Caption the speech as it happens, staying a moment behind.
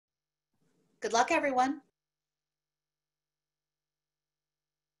Good luck, everyone.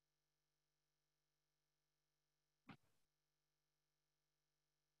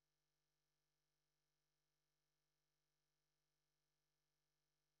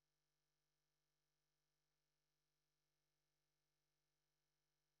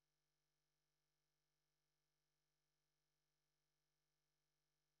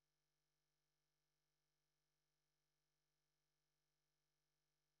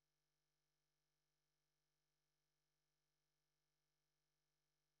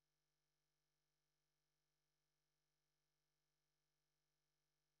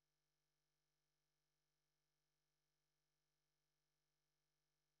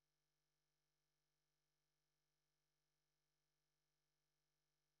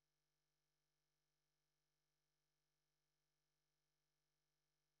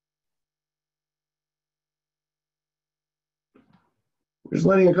 We're just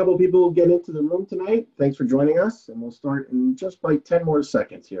letting a couple people get into the room tonight. Thanks for joining us, and we'll start in just like 10 more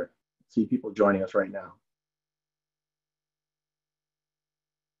seconds here. See people joining us right now.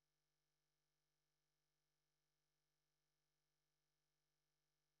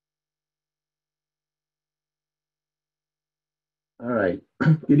 All right.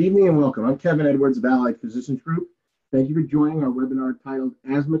 Good evening and welcome. I'm Kevin Edwards of Allied Physicians Group. Thank you for joining our webinar titled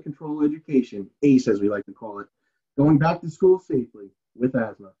Asthma Control Education, ACE as we like to call it, Going Back to School Safely with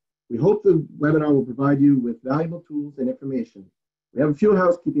Asthma. We hope the webinar will provide you with valuable tools and information. We have a few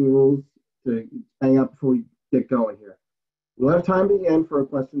housekeeping rules to hang out before we get going here. We'll have time at the end for our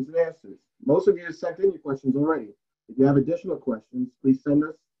questions and answers. Most of you have sent in your questions already. If you have additional questions, please send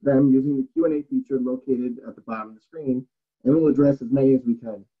us them using the Q&A feature located at the bottom of the screen, and we'll address as many as we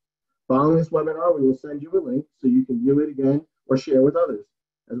can. Following this webinar, we will send you a link so you can view it again or share with others,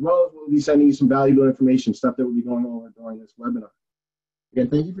 as well as we'll be sending you some valuable information, stuff that will be going over during this webinar. Again,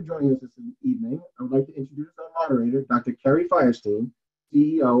 thank you for joining us this evening. I would like to introduce our moderator, Dr. Carrie Firestein,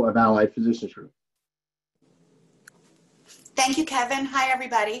 CEO of Allied Physicians Group. Thank you, Kevin. Hi,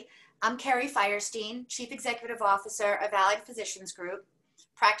 everybody. I'm Carrie Firestein, Chief Executive Officer of Allied Physicians Group,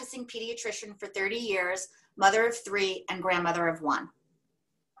 practicing pediatrician for 30 years, mother of 3, and grandmother of 1.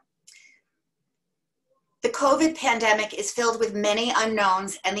 The COVID pandemic is filled with many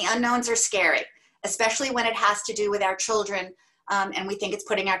unknowns, and the unknowns are scary, especially when it has to do with our children, and we think it's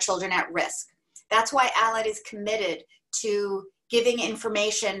putting our children at risk. That's why Allied is committed to giving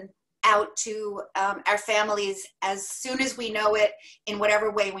information out to our families as soon as we know it, in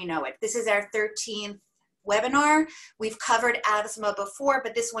whatever way we know it. This is our 13th webinar. We've covered asthma before,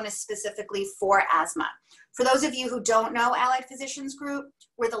 but this one is specifically for asthma. For those of you who don't know Allied Physicians Group,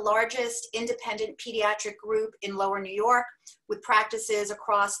 we're the largest independent pediatric group in Lower New York, with practices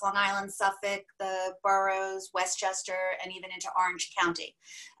across Long Island, Suffolk, the boroughs, Westchester, and even into Orange County.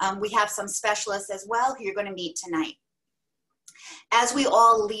 We have some specialists as well who you're going to meet tonight. As we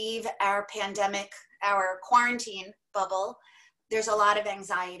all leave our pandemic, our quarantine bubble, there's a lot of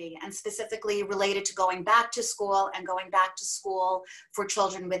anxiety, and specifically related to going back to school and going back to school for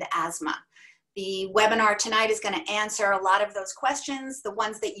children with asthma. The webinar tonight is going to answer a lot of those questions, the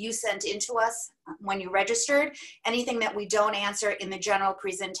ones that you sent into us when you registered. Anything that we don't answer in the general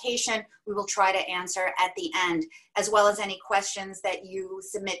presentation, we will try to answer at the end, as well as any questions that you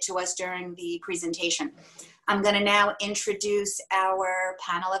submit to us during the presentation. I'm going to now introduce our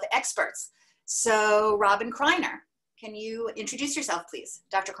panel of experts. So, Robin Kreiner, can you introduce yourself, please?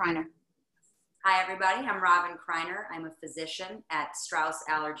 Dr. Kreiner. Hi, everybody. I'm Robin Kreiner. I'm a physician at Strauss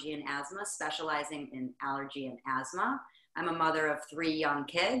Allergy and Asthma, specializing in allergy and asthma. I'm a mother of 3 young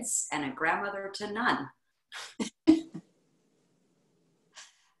kids and a grandmother to none.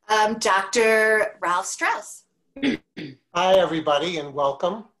 Dr. Ralph Strauss. Hi, everybody, and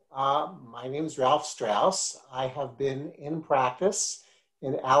welcome. My name is Ralph Strauss. I have been in practice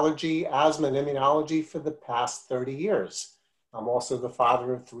in allergy, asthma, and immunology for the past 30 years. I'm also the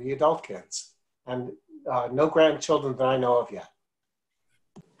father of 3 adult kids, and no grandchildren that I know of yet.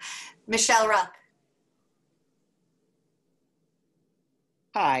 Michelle Ruck.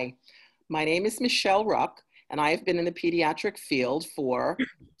 Hi, my name is Michelle Ruck, and I have been in the pediatric field for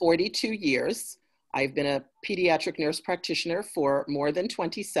 42 years. I've been a pediatric nurse practitioner for more than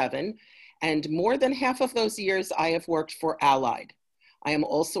 27, and more than half of those years I have worked for Allied. I am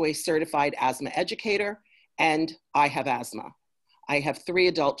also a certified asthma educator, and I have asthma. I have 3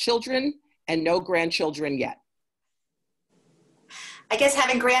 adult children and no grandchildren yet. I guess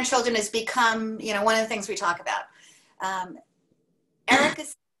having grandchildren has become, one of the things we talk about. Erica,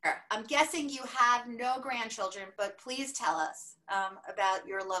 I'm guessing you have no grandchildren, but please tell us about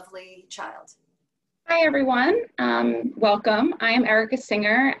your lovely child. Hi, everyone. Welcome. I am Erica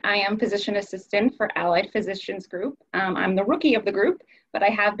Singer. I am physician assistant for Allied Physicians Group. I'm the rookie of the group, but I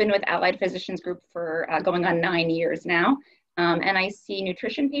have been with Allied Physicians Group for going on 9 years now. And I see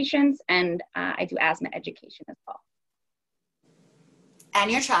nutrition patients and I do asthma education as well.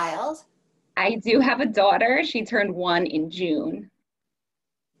 And your child? I do have a daughter. She turned 1 in June.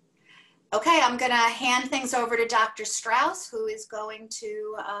 Okay, I'm going to hand things over to Dr. Strauss, who is going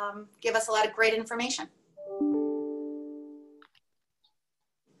to give us a lot of great information.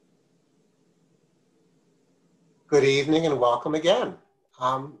 Good evening and welcome again.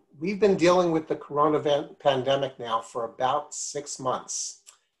 We've been dealing with the corona pandemic now for about 6 months.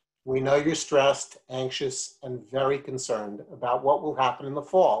 We know you're stressed, anxious, and very concerned about what will happen in the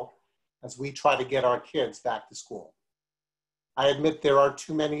fall as we try to get our kids back to school. I admit there are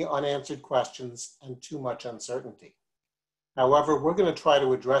too many unanswered questions and too much uncertainty. However, we're going to try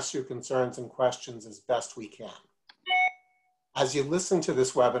to address your concerns and questions as best we can. As you listen to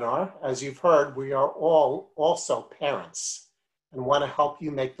this webinar, as you've heard, we are all also parents and want to help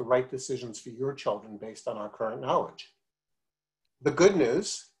you make the right decisions for your children based on our current knowledge. The good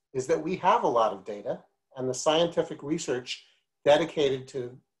news is that we have a lot of data, and the scientific research dedicated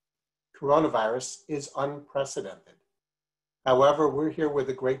to coronavirus is unprecedented. However, we're here with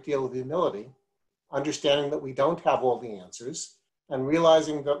a great deal of humility, understanding that we don't have all the answers, and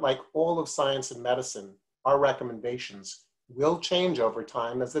realizing that like all of science and medicine, our recommendations will change over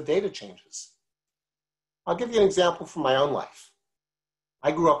time as the data changes. I'll give you an example from my own life.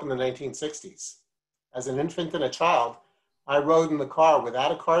 I grew up in the 1960s. As an infant and a child, I rode in the car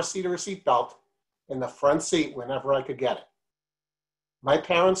without a car seat or a seatbelt in the front seat whenever I could get it. My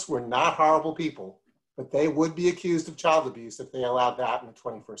parents were not horrible people, but they would be accused of child abuse if they allowed that in the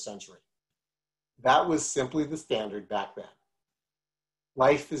 21st century. That was simply the standard back then.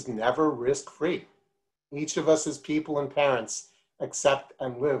 Life is never risk-free. Each of us as people and parents accept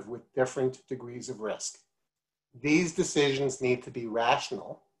and live with different degrees of risk. These decisions need to be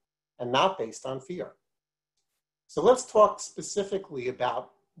rational and not based on fear. So let's talk specifically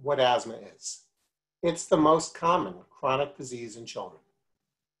about what asthma is. It's the most common chronic disease in children.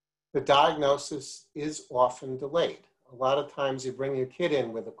 The diagnosis is often delayed. A lot of times you bring your kid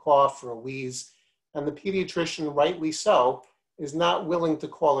in with a cough or a wheeze, and the pediatrician, rightly so, is not willing to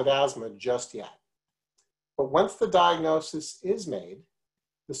call it asthma just yet. But once the diagnosis is made,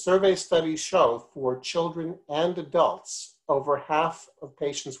 the survey studies show for children and adults, over half of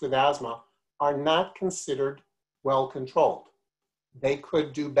patients with asthma are not considered well controlled. They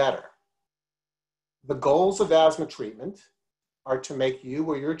could do better. The goals of asthma treatment are to make you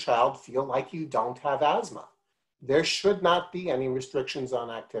or your child feel like you don't have asthma. There should not be any restrictions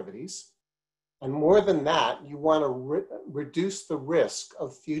on activities. And more than that, you want to reduce the risk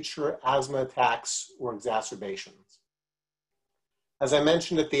of future asthma attacks or exacerbations. As I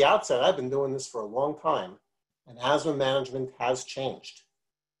mentioned at the outset, I've been doing this for a long time, and asthma management has changed.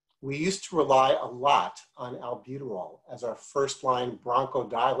 We used to rely a lot on albuterol as our first-line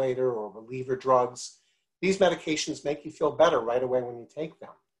bronchodilator or reliever drugs. These medications make you feel better right away when you take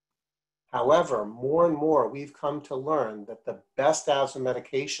them. However, more and more, we've come to learn that the best asthma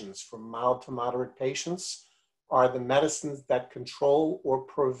medications for mild to moderate patients are the medicines that control or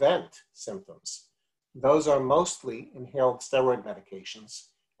prevent symptoms. Those are mostly inhaled steroid medications,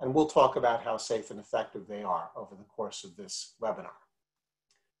 and we'll talk about how safe and effective they are over the course of this webinar.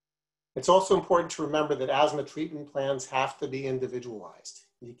 It's also important to remember that asthma treatment plans have to be individualized.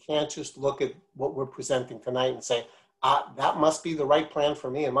 You can't just look at what we're presenting tonight and say, that must be the right plan for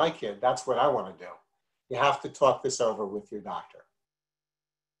me and my kid. That's what I want to do. You have to talk this over with your doctor.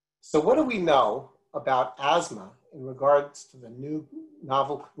 So what do we know about asthma in regards to the new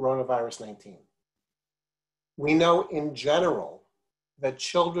novel coronavirus 19? We know in general that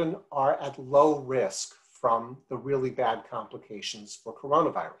children are at low risk from the really bad complications for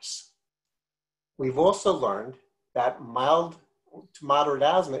coronavirus. We've also learned that mild to moderate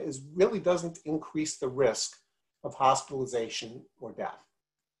asthma really doesn't increase the risk of hospitalization or death.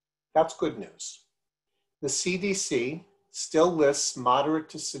 That's good news. The CDC still lists moderate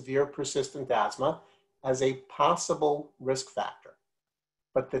to severe persistent asthma as a possible risk factor,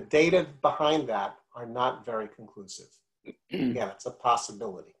 but the data behind that are not very conclusive. Again, it's a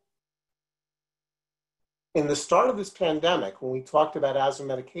possibility. In the start of this pandemic, when we talked about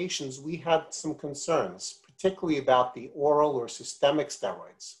asthma medications, we had some concerns, particularly about the oral or systemic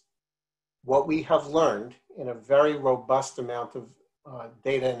steroids. What we have learned in a very robust amount of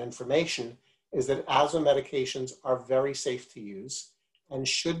data and information is that asthma medications are very safe to use and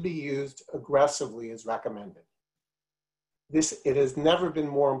should be used aggressively as recommended. It has never been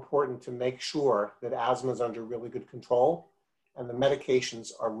more important to make sure that asthma is under really good control and the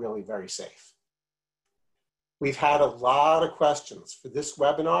medications are really very safe. We've had a lot of questions for this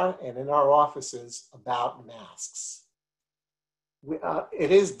webinar and in our offices about masks.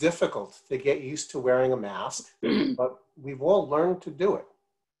 It is difficult to get used to wearing a mask, but we've all learned to do it.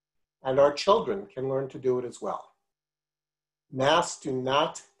 And our children can learn to do it as well. Masks do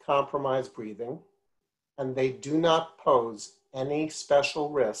not compromise breathing, and they do not pose any special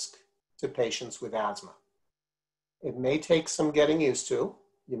risk to patients with asthma. It may take some getting used to.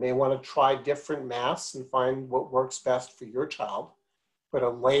 You may want to try different masks and find what works best for your child, but a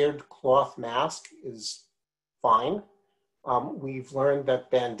layered cloth mask is fine. We've learned that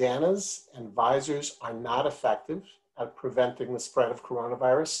bandanas and visors are not effective at preventing the spread of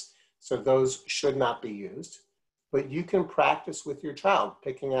coronavirus, so those should not be used. But you can practice with your child,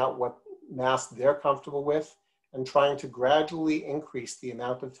 picking out what mask they're comfortable with and trying to gradually increase the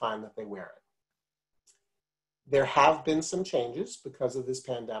amount of time that they wear it. There have been some changes because of this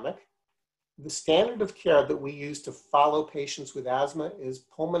pandemic. The standard of care that we use to follow patients with asthma is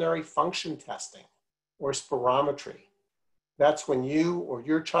pulmonary function testing, or spirometry. That's when you or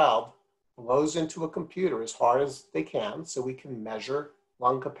your child blows into a computer as hard as they can so we can measure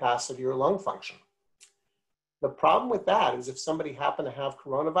lung capacity or lung function. The problem with that is if somebody happened to have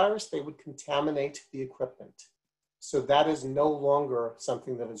coronavirus, they would contaminate the equipment. So that is no longer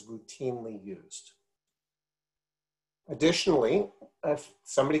something that is routinely used. Additionally, if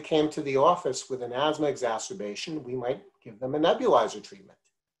somebody came to the office with an asthma exacerbation, we might give them a nebulizer treatment.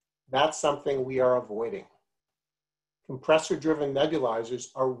 That's something we are avoiding. Compressor-driven nebulizers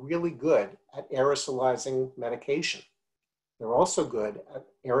are really good at aerosolizing medication. They're also good at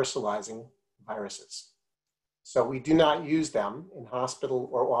aerosolizing viruses. So we do not use them in hospital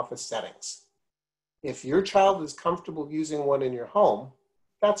or office settings. If your child is comfortable using one in your home,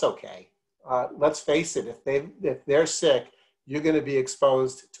 that's okay. Let's face it, if they're sick, you're going to be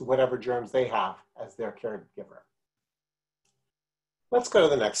exposed to whatever germs they have as their caregiver. Let's go to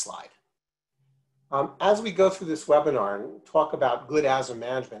the next slide. As we go through this webinar and talk about good asthma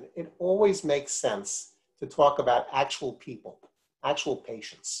management, it always makes sense to talk about actual people, actual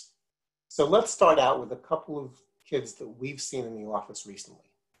patients. So let's start out with a couple of kids that we've seen in the office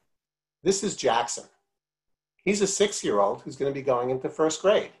recently. This is Jackson. He's a 6-year-old who's going to be going into 1st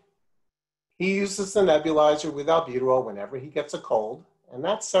grade. He uses the nebulizer with albuterol whenever he gets a cold, and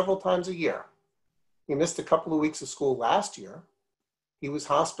that's several times a year. He missed a couple of weeks of school last year. He was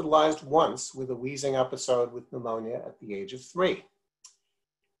hospitalized once with a wheezing episode with pneumonia at the age of 3.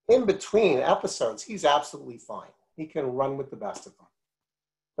 In between episodes, he's absolutely fine. He can run with the best of them.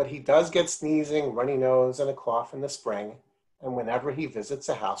 But he does get sneezing, runny nose, and a cough in the spring, and whenever he visits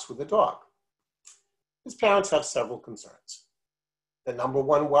a house with a dog. His parents have several concerns. The number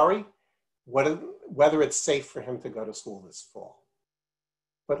one worry, whether it's safe for him to go to school this fall.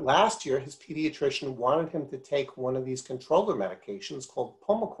 But last year, his pediatrician wanted him to take one of these controller medications called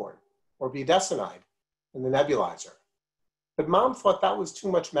Pulmicort or budesonide in the nebulizer. But mom thought that was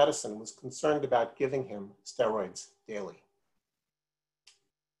too much medicine and was concerned about giving him steroids daily.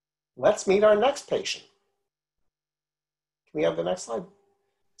 Let's meet our next patient. Can we have the next slide?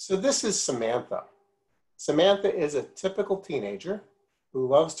 So this is Samantha. Samantha is a typical teenager who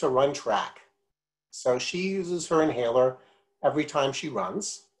loves to run track. So she uses her inhaler every time she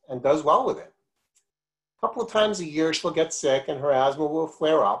runs and does well with it. A couple of times a year, she'll get sick and her asthma will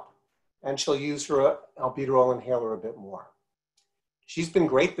flare up and she'll use her albuterol inhaler a bit more. She's been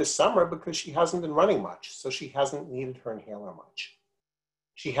great this summer because she hasn't been running much, so she hasn't needed her inhaler much.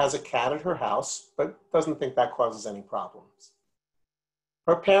 She has a cat at her house, but doesn't think that causes any problems.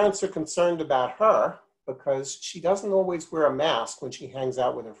 Her parents are concerned about her because she doesn't always wear a mask when she hangs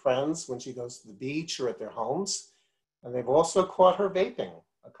out with her friends, when she goes to the beach or at their homes. And they've also caught her vaping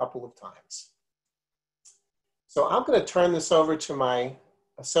a couple of times. So I'm going to turn this over to my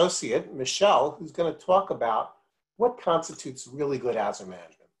associate, Michelle, who's going to talk about what constitutes really good asthma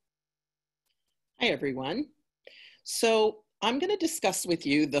management. Hi, everyone. So I'm going to discuss with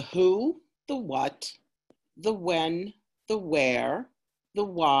you the who, the what, the when, the where, the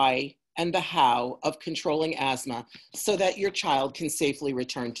why, and the how of controlling asthma so that your child can safely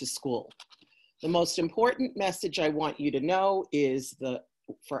return to school. The most important message I want you to know is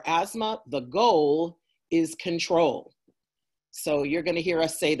for asthma, the goal is control. So you're going to hear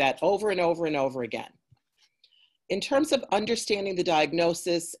us say that over and over and over again. In terms of understanding the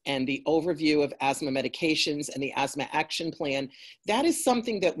diagnosis and the overview of asthma medications and the asthma action plan, that is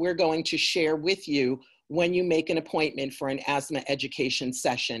something that we're going to share with you when you make an appointment for an asthma education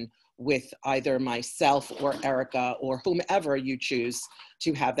session with either myself or Erica or whomever you choose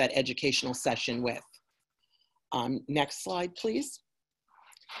to have that educational session with. Next slide, please.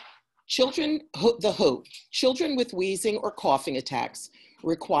 Children with wheezing or coughing attacks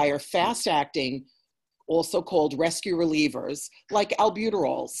require fast-acting, also called rescue relievers, like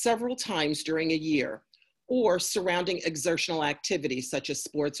albuterol several times during a year, or surrounding exertional activities such as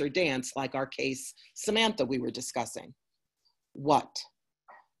sports or dance, like our case, Samantha, we were discussing. What?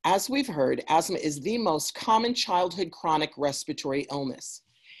 As we've heard, asthma is the most common childhood chronic respiratory illness,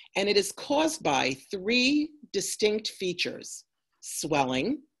 and it is caused by 3 distinct features: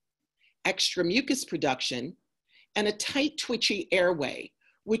 swelling, extra mucus production, and a tight, twitchy airway,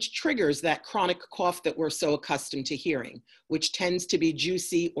 which triggers that chronic cough that we're so accustomed to hearing, which tends to be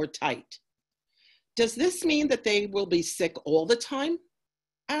juicy or tight. Does this mean that they will be sick all the time?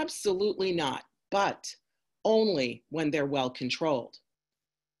 Absolutely not, but only when they're well controlled.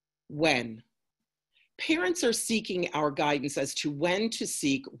 When? Parents are seeking our guidance as to when to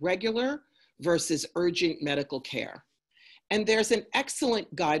seek regular versus urgent medical care. And there's an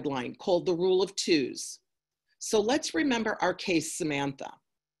excellent guideline called the Rule of Twos. So let's remember our case, Samantha.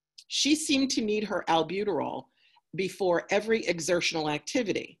 She seemed to need her albuterol before every exertional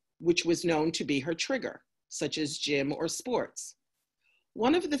activity, which was known to be her trigger, such as gym or sports.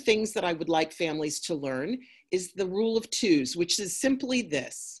 One of the things that I would like families to learn is the Rule of Twos, which is simply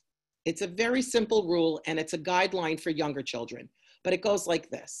this. It's a very simple rule, and it's a guideline for younger children, but it goes like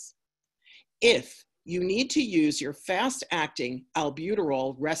this. If you need to use your fast-acting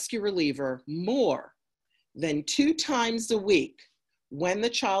albuterol rescue reliever more than 2 times a week when the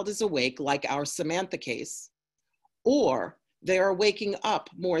child is awake, like our Samantha case, or they are waking up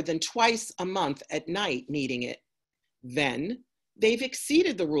more than twice a month at night needing it, then they've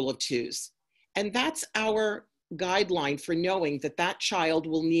exceeded the Rule of Twos. And that's our guideline for knowing that that child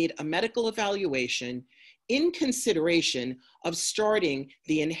will need a medical evaluation in consideration of starting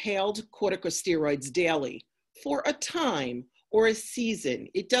the inhaled corticosteroids daily for a time or a season.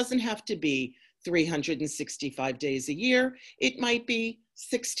 It doesn't have to be 365 days a year. It might be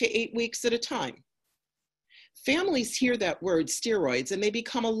 6 to 8 weeks at a time. Families hear that word steroids and they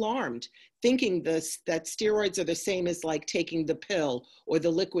become alarmed, thinking that steroids are the same as like taking the pill or the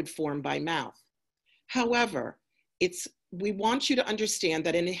liquid form by mouth. However, we want you to understand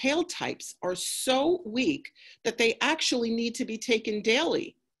that inhaled types are so weak that they actually need to be taken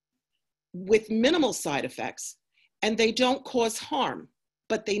daily with minimal side effects, and they don't cause harm,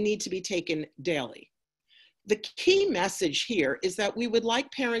 but they need to be taken daily. The key message here is that we would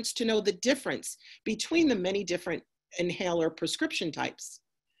like parents to know the difference between the many different inhaler prescription types.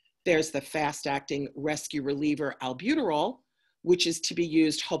 There's the fast-acting rescue reliever albuterol, which is to be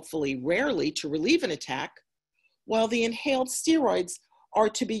used hopefully rarely to relieve an attack, while the inhaled steroids are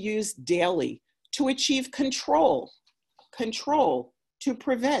to be used daily to achieve control to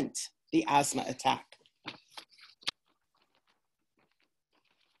prevent the asthma attack.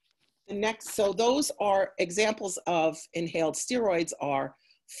 So those are examples of inhaled steroids are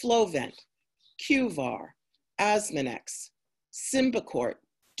Flovent, Qvar, Asmanex, Symbicort,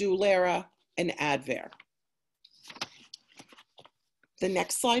 Dulera, and Advair. The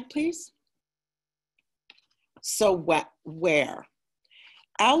next slide, please. So where?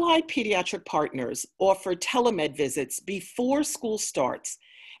 Allied Pediatric Partners offer telemed visits before school starts,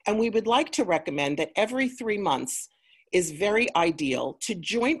 and we would like to recommend that every 3 months is very ideal to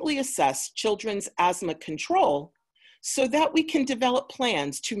jointly assess children's asthma control so that we can develop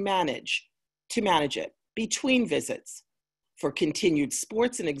plans to manage it between visits for continued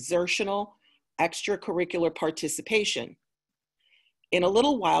sports and exertional extracurricular participation. In a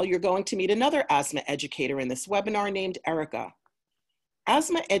little while, you're going to meet another asthma educator in this webinar named Erica.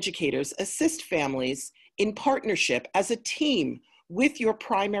 Asthma educators assist families in partnership as a team with your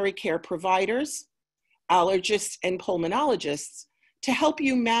primary care providers, allergists, and pulmonologists to help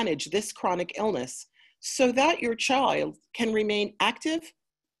you manage this chronic illness so that your child can remain active,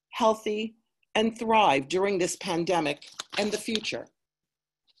 healthy, and thrive during this pandemic and the future.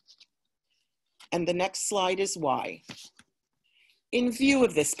 And the next slide is why. In view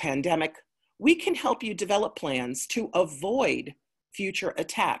of this pandemic, we can help you develop plans to avoid future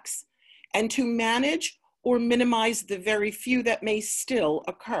attacks and to manage or minimize the very few that may still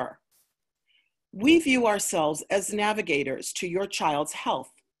occur. We view ourselves as navigators to your child's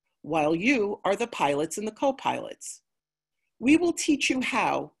health, while you are the pilots and the co-pilots. We will teach you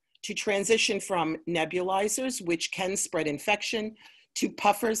how to transition from nebulizers, which can spread infection, to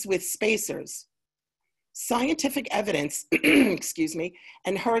puffers with spacers. Scientific evidence, excuse me,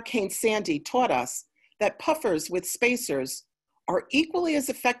 and Hurricane Sandy taught us that puffers with spacers are equally as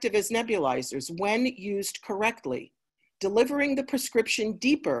effective as nebulizers when used correctly, delivering the prescription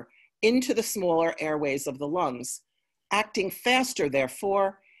deeper into the smaller airways of the lungs, acting faster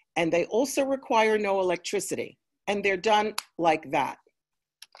therefore, and they also require no electricity, and they're done like that.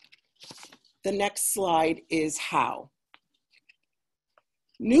 The next slide is how.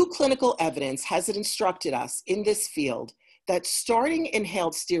 New clinical evidence has instructed us in this field that starting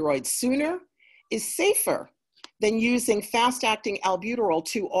inhaled steroids sooner is safer than using fast-acting albuterol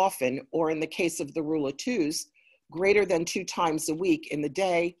too often, or in the case of the rule of twos, greater than 2 times a week in the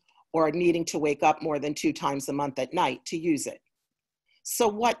day, or needing to wake up more than 2 times a month at night to use it. So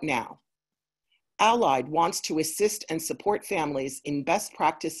what now? Allied wants to assist and support families in best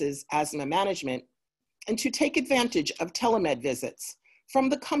practices asthma management and to take advantage of telemed visits from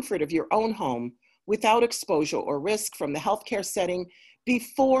the comfort of your own home without exposure or risk from the healthcare setting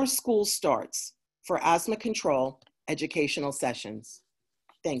before school starts for asthma control educational sessions.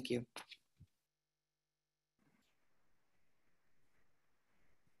 Thank you.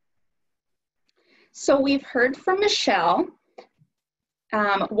 So we've heard from Michelle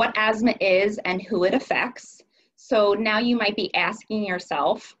what asthma is and who it affects. So now you might be asking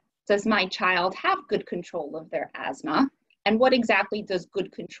yourself, does my child have good control of their asthma? And what exactly does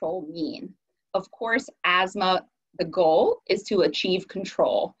good control mean? Of course, asthma, the goal is to achieve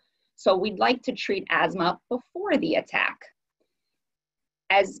control. So we'd like to treat asthma before the attack.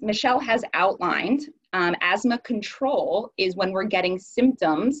 As Michelle has outlined, asthma control is when we're getting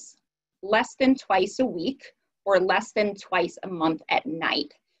symptoms less than twice a week or less than twice a month at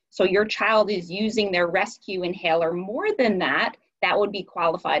night. So your child is using their rescue inhaler more than that, that would be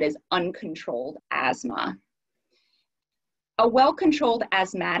qualified as uncontrolled asthma. A well-controlled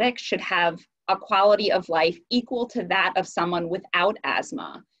asthmatic should have a quality of life equal to that of someone without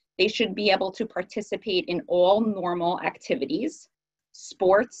asthma. They should be able to participate in all normal activities,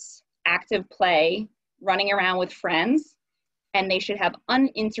 sports, active play, running around with friends, and they should have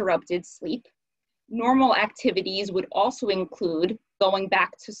uninterrupted sleep. Normal activities would also include going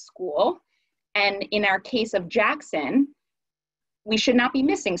back to school. And in our case of Jackson, we should not be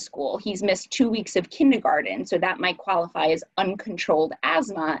missing school. He's missed 2 weeks of kindergarten, so that might qualify as uncontrolled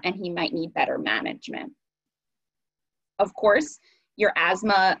asthma, and he might need better management. Of course, your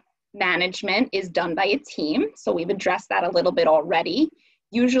asthma management is done by a team, so we've addressed that a little bit already.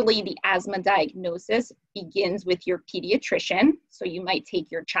 Usually the asthma diagnosis begins with your pediatrician, so you might take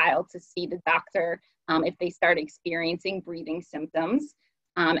your child to see the doctor if they start experiencing breathing symptoms,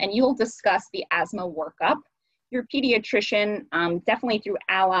 and you'll discuss the asthma workup. Your pediatrician, definitely through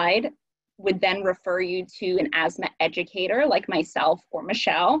Allied, would then refer you to an asthma educator like myself or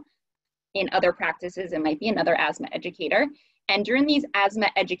Michelle. In other practices, it might be another asthma educator. And during these asthma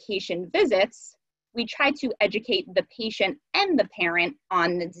education visits, we try to educate the patient and the parent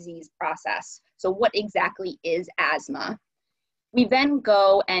on the disease process. So what exactly is asthma? We then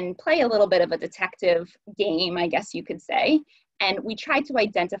go and play a little bit of a detective game, I guess you could say, and we try to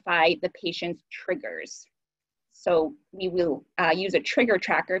identify the patient's triggers. So we will use a trigger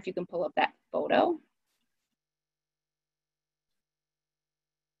tracker, if you can pull up that photo.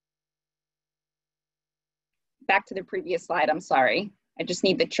 Back to the previous slide, I'm sorry. I just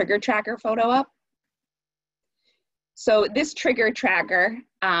need the trigger tracker photo up. So this trigger tracker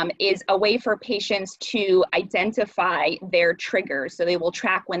is a way for patients to identify their triggers. So they will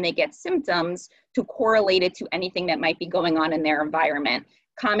track when they get symptoms to correlate it to anything that might be going on in their environment.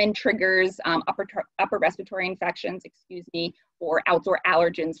 Common triggers, upper respiratory infections, or outdoor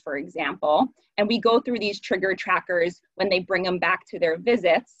allergens, for example. And we go through these trigger trackers when they bring them back to their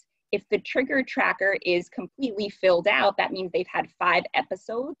visits. If the trigger tracker is completely filled out, that means they've had 5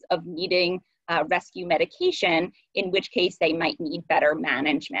 episodes of needing rescue medication, in which case they might need better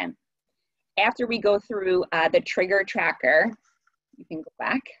management. After we go through the trigger tracker, you can go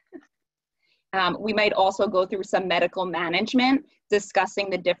back. We might also go through some medical management, discussing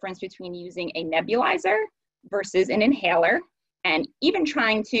the difference between using a nebulizer versus an inhaler, and even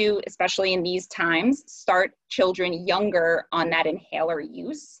trying to, especially in these times, start children younger on that inhaler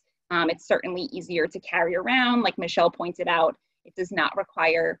use. It's certainly easier to carry around. Like Michelle pointed out, it does not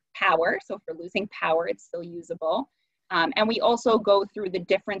require power. So if you're losing power, it's still usable. And we also go through the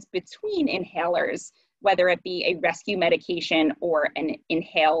difference between inhalers, whether it be a rescue medication or an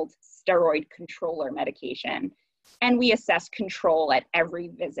inhaled steroid controller medication. And we assess control at every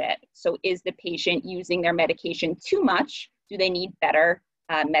visit. So is the patient using their medication too much? Do they need better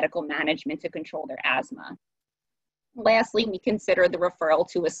medical management to control their asthma? Lastly, we consider the referral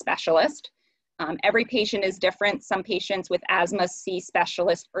to a specialist. Every patient is different. Some patients with asthma see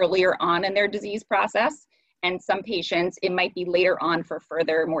specialists earlier on in their disease process, and some patients, it might be later on for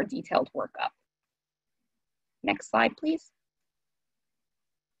further, more detailed workup. Next slide, please.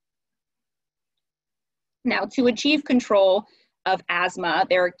 Now, to achieve control of asthma,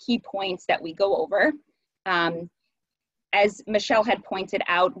 there are key points that we go over. As Michelle had pointed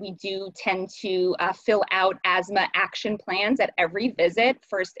out, we do tend to fill out asthma action plans at every visit,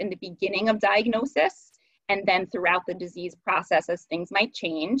 first in the beginning of diagnosis, and then throughout the disease process as things might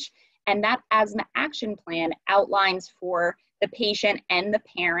change. And that asthma action plan outlines for the patient and the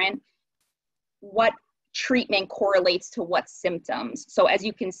parent what treatment correlates to what symptoms. So as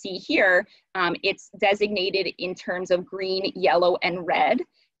you can see here, it's designated in terms of green, yellow, and red.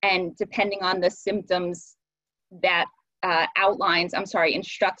 And depending on the symptoms that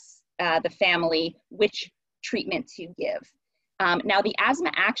instructs the family which treatment to give. Now the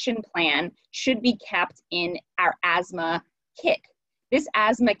asthma action plan should be kept in our asthma kit. This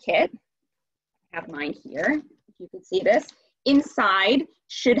asthma kit, I have mine here, if you can see this, inside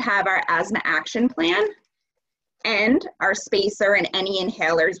should have our asthma action plan and our spacer and any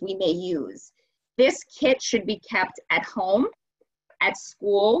inhalers we may use. This kit should be kept at home, at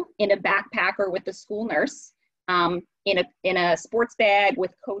school, in a backpack or with the school nurse, in a sports bag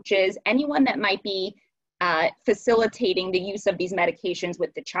with coaches, anyone that might be facilitating the use of these medications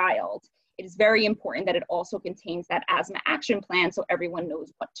with the child. It is very important that it also contains that asthma action plan so everyone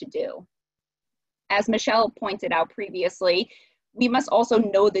knows what to do. As Michelle pointed out previously, we must also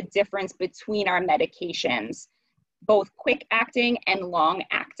know the difference between our medications, both quick acting and long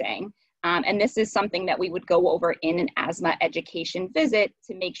acting. And this is something that we would go over in an asthma education visit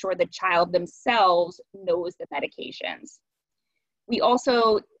to make sure the child themselves knows the medications. We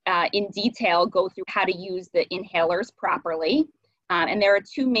also, in detail, go through how to use the inhalers properly. And there are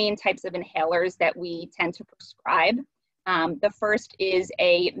two main types of inhalers that we tend to prescribe. The first is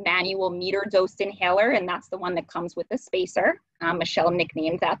a manual meter-dosed inhaler, and that's the one that comes with a spacer. Michelle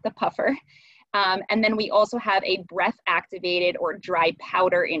nicknamed that the puffer. And then we also have a breath-activated or dry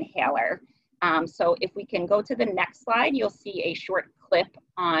powder inhaler. So if we can go to the next slide, you'll see a short clip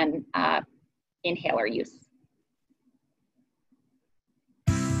on inhaler use.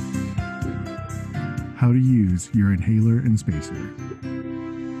 How to use your inhaler and spacer.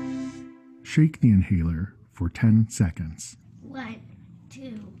 Shake the inhaler for 10 seconds. 1,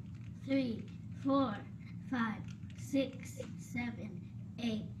 2, 3, 4, 5, 6, 7,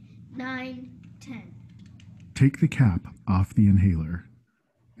 8, 9, 10. Take the cap off the inhaler.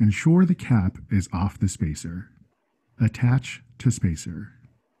 Ensure the cap is off the spacer. Attach to spacer.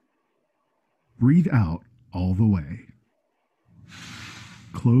 Breathe out all the way.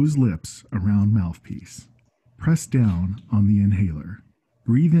 Close lips around mouthpiece. Press down on the inhaler.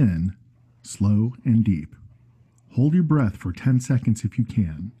 Breathe in, slow and deep. Hold your breath for 10 seconds if you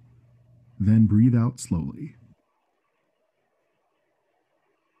can. Then breathe out slowly.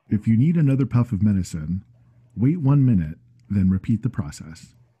 If you need another puff of medicine, wait 1 minute, then repeat the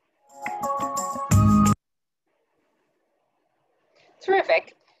process.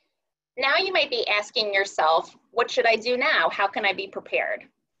 Terrific. Now you might be asking yourself, what should I do now? How can I be prepared?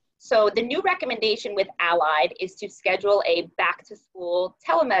 So the new recommendation with Allied is to schedule a back-to-school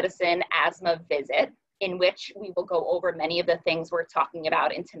telemedicine asthma visit in which we will go over many of the things we're talking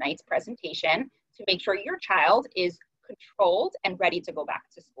about in tonight's presentation to make sure your child is controlled and ready to go back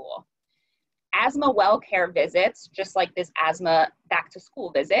to school. Asthma well care visits, just like this asthma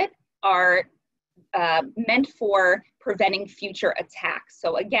back-to-school visit, are meant for preventing future attacks.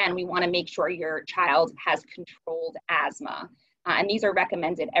 So again, we want to make sure your child has controlled asthma. And these are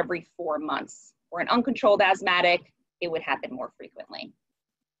recommended every 4 months. For an uncontrolled asthmatic, it would happen more frequently.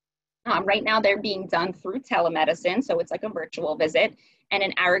 Right now, they're being done through telemedicine, so it's like a virtual visit. And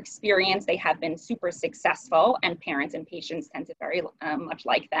in our experience, they have been super successful, and parents and patients tend to very much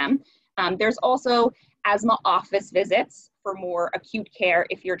like them. There's also asthma office visits for more acute care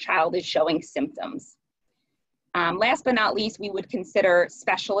if your child is showing symptoms. Last but not least, we would consider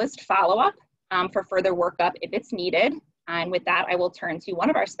specialist follow-up for further workup if it's needed. And with that, I will turn to one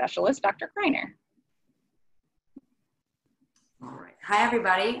of our specialists, Dr. Kreiner. All right. Hi,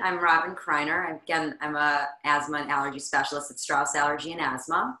 everybody. I'm Robin Kreiner. Again, I'm an asthma and allergy specialist at Strauss Allergy and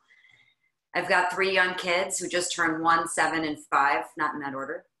Asthma. I've got 3 young kids who just turned 1, 7, and 5, not in that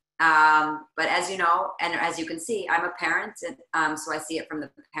order. But as you know, and as you can see, I'm a parent, so I see it from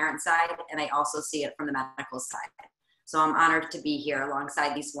the parent side, and I also see it from the medical side. So I'm honored to be here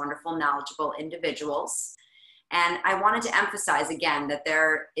alongside these wonderful, knowledgeable individuals. And I wanted to emphasize again that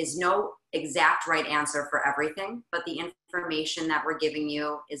there is no exact right answer for everything, but the information that we're giving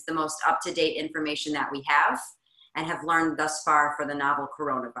you is the most up-to-date information that we have and have learned thus far for the novel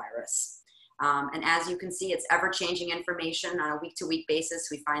coronavirus. And as you can see, it's ever-changing information on a week-to-week basis.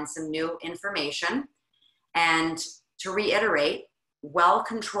 We find some new information. And to reiterate,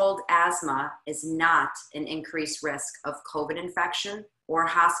 well-controlled asthma is not an increased risk of COVID infection or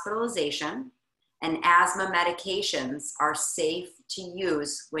hospitalization, and asthma medications are safe to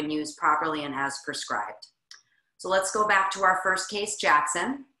use when used properly and as prescribed. So let's go back to our first case,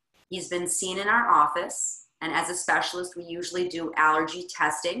 Jackson. He's been seen in our office, and as a specialist, we usually do allergy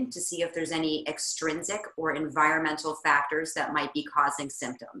testing to see if there's any extrinsic or environmental factors that might be causing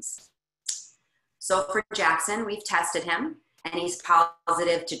symptoms. So for Jackson, we've tested him, and he's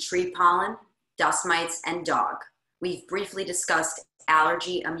positive to tree pollen, dust mites, and dog. We've briefly discussed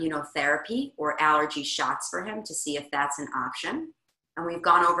allergy immunotherapy or allergy shots for him to see if that's an option. And we've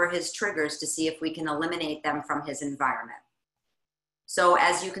gone over his triggers to see if we can eliminate them from his environment. So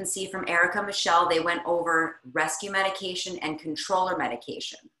as you can see from Erica, Michelle, they went over rescue medication and controller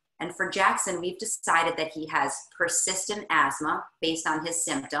medication. And for Jackson, we've decided that he has persistent asthma based on his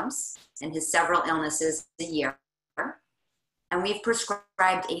symptoms and his several illnesses a year. And we've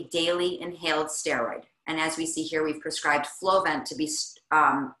prescribed a daily inhaled steroid. And as we see here, we've prescribed Flovent to be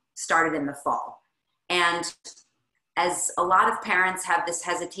started in the fall. And as a lot of parents have this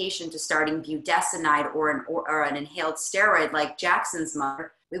hesitation to starting budesonide or an inhaled steroid like Jackson's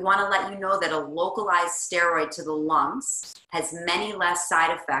mother, we want to let you know that a localized steroid to the lungs has many less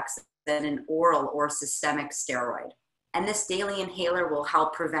side effects than an oral or systemic steroid. And this daily inhaler will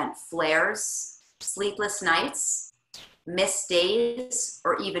help prevent flares, sleepless nights, missed days,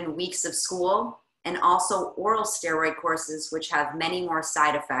 or even weeks of school, and also oral steroid courses, which have many more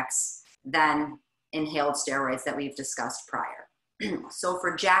side effects than inhaled steroids that we've discussed prior. So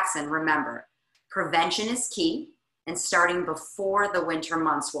for Jackson, remember, prevention is key, and starting before the winter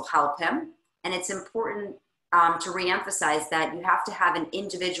months will help him. And it's important to reemphasize that you have to have an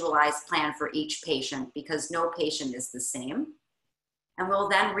individualized plan for each patient because no patient is the same. And we'll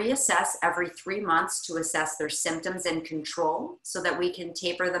then reassess every 3 months to assess their symptoms and control so that we can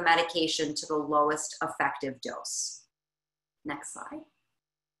taper the medication to the lowest effective dose. Next slide.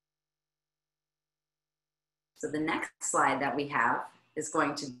 So the next slide that we have is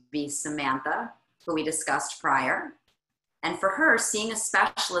going to be Samantha, who we discussed prior. And for her, seeing a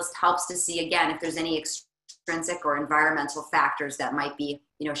specialist helps to see, again, if there's any extrinsic or environmental factors that might be,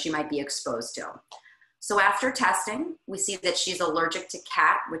 she might be exposed to. So after testing, we see that she's allergic to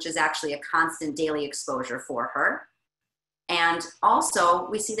cat, which is actually a constant daily exposure for her. And also,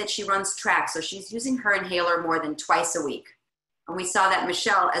 we see that she runs track, so she's using her inhaler more than twice a week. And we saw that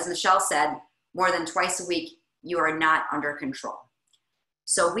Michelle, as Michelle said, more than twice a week, you are not under control.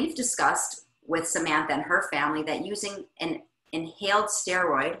 So we've discussed with Samantha and her family that using an inhaled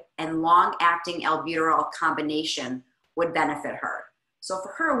steroid and long-acting albuterol combination would benefit her. So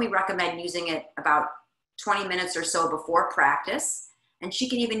for her, we recommend using it about 20 minutes or so before practice, and she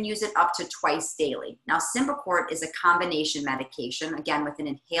can even use it up to twice daily. Now, Symbicort is a combination medication, again, with an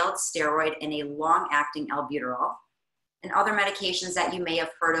inhaled steroid and a long-acting albuterol. And other medications that you may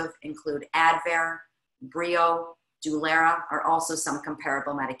have heard of include Advair, Brio, Dulera are also some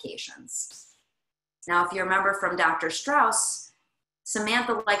comparable medications. Now, if you remember from Dr. Strauss,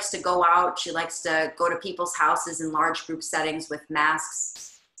 Samantha likes to go out. She likes to go to people's houses in large group settings with masks.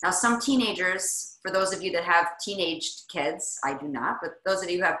 Now, some teenagers, for those of you that have teenage kids, I do not, but those of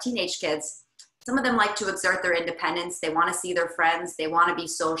you who have teenage kids, some of them like to exert their independence. They want to see their friends. They want to be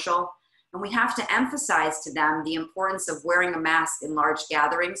social. And we have to emphasize to them the importance of wearing a mask in large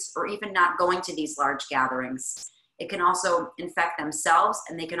gatherings or even not going to these large gatherings. It can also infect themselves,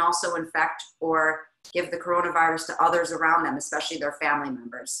 and they can also infect or give the coronavirus to others around them, especially their family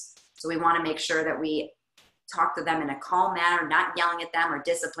members. So we want to make sure that we talk to them in a calm manner, not yelling at them or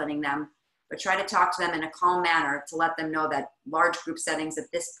disciplining them, but try to talk to them in a calm manner to let them know that large group settings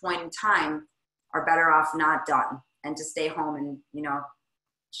at this point in time are better off not done, and to stay home and,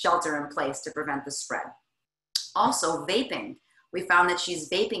 shelter in place to prevent the spread. Also, vaping. We found that she's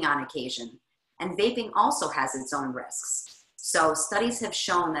vaping on occasion, and vaping also has its own risks. So studies have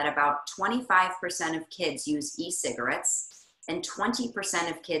shown that about 25% of kids use e-cigarettes and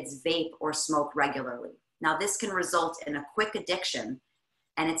 20% of kids vape or smoke regularly. Now, this can result in a quick addiction,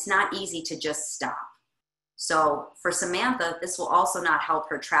 and it's not easy to just stop. So for Samantha, this will also not help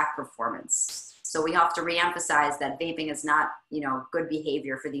her track performance. So we have to reemphasize that vaping is not, good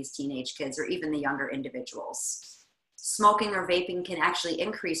behavior for these teenage kids or even the younger individuals. Smoking or vaping can actually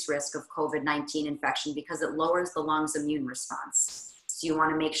increase risk of COVID-19 infection because it lowers the lungs' immune response. So you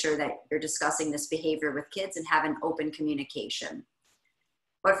want to make sure that you're discussing this behavior with kids and have an open communication.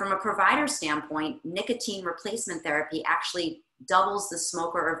 But from a provider standpoint, nicotine replacement therapy actually doubles the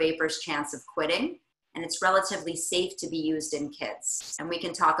smoker or vapor's chance of quitting, and it's relatively safe to be used in kids. And we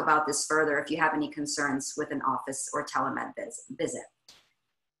can talk about this further if you have any concerns with an office or telemed visit.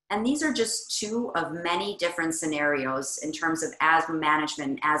 And these are just two of many different scenarios in terms of asthma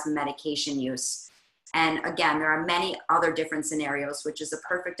management and asthma medication use. And again, there are many other different scenarios, which is a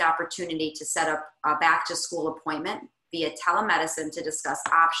perfect opportunity to set up a back to school appointment via telemedicine to discuss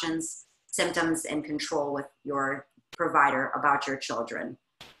options, symptoms, and control with your provider about your children.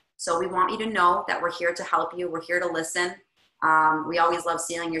 So we want you to know that we're here to help you. We're here to listen. We always love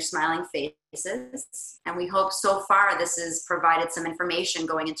seeing your smiling faces. And we hope so far this has provided some information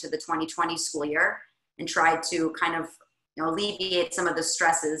going into the 2020 school year and tried to kind of alleviate some of the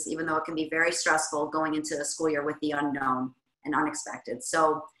stresses, even though it can be very stressful going into a school year with the unknown and unexpected.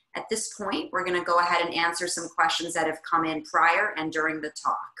 So at this point, we're going to go ahead and answer some questions that have come in prior and during the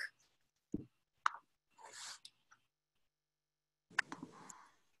talk.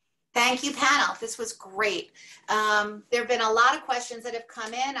 Thank you, panel. This was great. There have been a lot of questions that have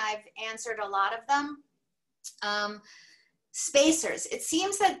come in. I've answered a lot of them. Spacers. It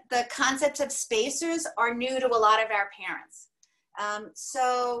seems that the concept of spacers are new to a lot of our parents.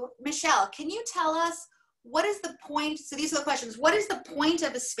 So Michelle, can you tell us what is the point? So these are the questions. What is the point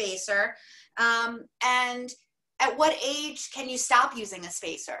of a spacer? And at what age can you stop using a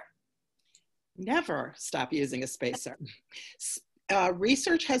spacer? Never stop using a spacer.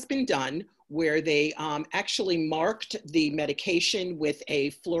 Research has been done where they actually marked the medication with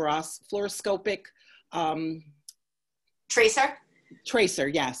a fluoroscopic tracer,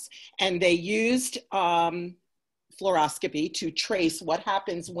 yes. And they used fluoroscopy to trace what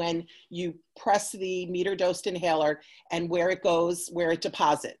happens when you press the meter dosed inhaler and where it goes, where it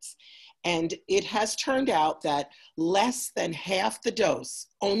deposits. And it has turned out that less than half the dose,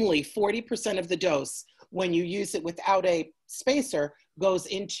 only 40% of the dose, when you use it without a spacer, goes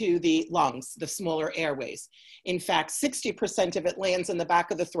into the lungs, the smaller airways. In fact, 60% of it lands in the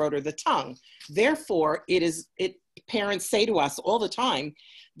back of the throat or the tongue. Therefore, parents say to us all the time,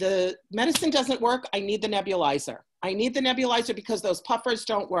 the medicine doesn't work, I need the nebulizer. I need the nebulizer because those puffers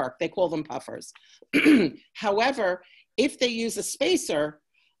don't work. They call them puffers. However, if they use a spacer,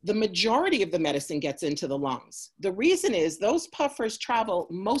 the majority of the medicine gets into the lungs. The reason is those puffers travel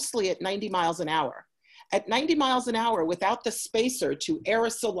mostly at 90 miles an hour. At 90 miles an hour, without the spacer to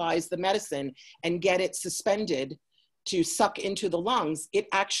aerosolize the medicine and get it suspended to suck into the lungs, it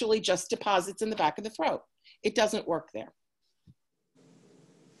actually just deposits in the back of the throat. It doesn't work there.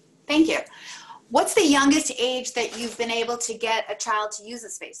 Thank you. What's the youngest age that you've been able to get a child to use a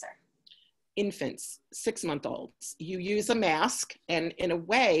spacer? Infants, 6-month-olds. You use a mask, and in a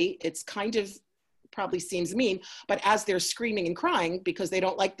way, it's kind of probably seems mean, but as they're screaming and crying because they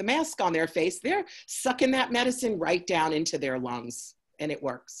don't like the mask on their face, they're sucking that medicine right down into their lungs, and it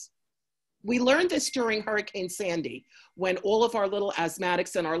works. We learned this during Hurricane Sandy, when all of our little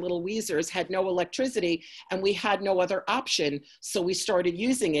asthmatics and our little wheezers had no electricity and we had no other option, so we started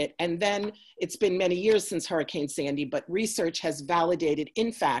using it. And then it's been many years since Hurricane Sandy, but research has validated,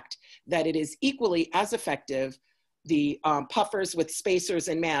 in fact, that it is equally as effective. The puffers with spacers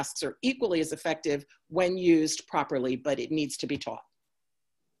and masks are equally as effective when used properly, but it needs to be taught.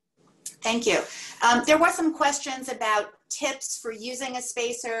 Thank you. There were some questions about tips for using a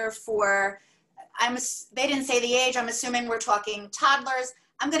spacer for, they didn't say the age, I'm assuming we're talking toddlers.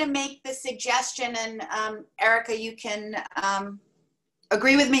 I'm going to make the suggestion, and Erica, you can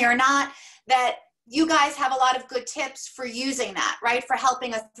agree with me or not, that you guys have a lot of good tips for using that, right? For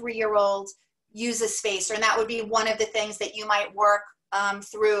helping a 3-year-old use a spacer, and that would be one of the things that you might work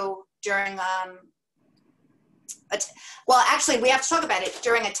through during, well, actually, we have to talk about it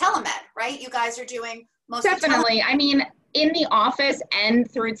during a telemed, right? You guys are doing most Definitely. I mean, in the office and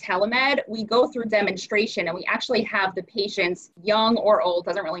through telemed, we go through demonstration, and we actually have the patients, young or old,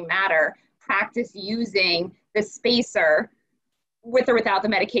 doesn't really matter, practice using the spacer with or without the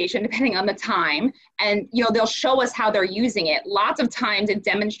medication, depending on the time. And, you know, they'll show us how they're using it. Lots of times it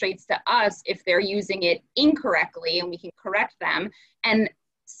demonstrates to us if they're using it incorrectly, and we can correct them. And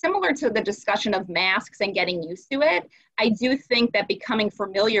similar to the discussion of masks and getting used to it, I do think that becoming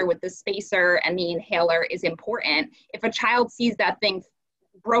familiar with the spacer and the inhaler is important. If a child sees that thing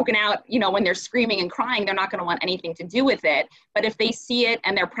broken out, you know, when they're screaming and crying, they're not going to want anything to do with it. But if they see it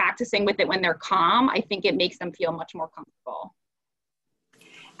and they're practicing with it when they're calm, I think it makes them feel much more comfortable.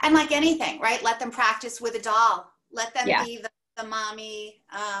 And like anything, right? Let them practice with a doll. Let them be the mommy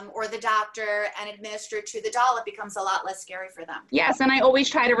or the doctor and administer it to the doll, it becomes a lot less scary for them. Yes, and I always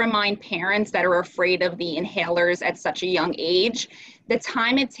try to remind parents that are afraid of the inhalers at such a young age, the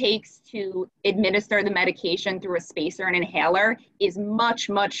time it takes to administer the medication through a spacer and inhaler is much,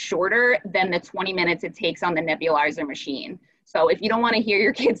 much shorter than the 20 minutes it takes on the nebulizer machine. So if you don't want to hear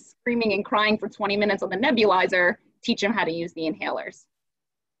your kids screaming and crying for 20 minutes on the nebulizer, teach them how to use the inhalers.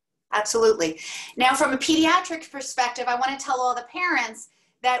 Absolutely. Now, from a pediatric perspective, I want to tell all the parents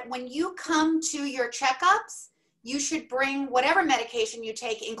that when you come to your checkups, you should bring whatever medication you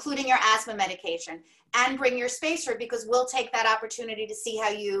take, including your asthma medication, and bring your spacer, because we'll take that opportunity to see how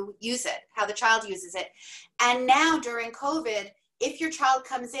you use it, how the child uses it. And now during COVID, if your child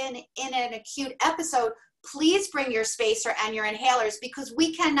comes in an acute episode, please bring your spacer and your inhalers, because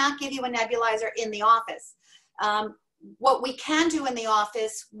we cannot give you a nebulizer in the office. What we can do in the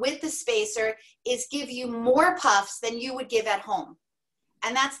office with the spacer is give you more puffs than you would give at home.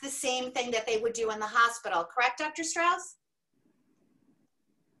 And that's the same thing that they would do in the hospital. Correct, Dr. Strauss?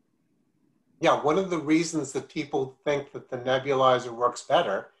 Yeah, one of the reasons that people think that the nebulizer works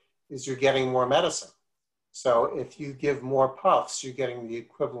better is you're getting more medicine. So if you give more puffs, you're getting the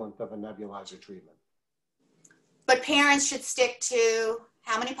equivalent of a nebulizer treatment. But parents should stick to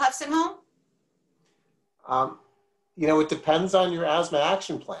how many puffs at home? You know, it depends on your asthma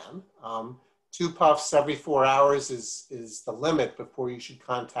action plan. 2 puffs every 4 hours is the limit before you should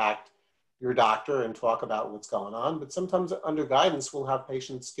contact your doctor and talk about what's going on. But sometimes under guidance, we'll have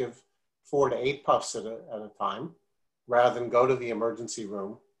patients give 4 to 8 puffs at a time, rather than go to the emergency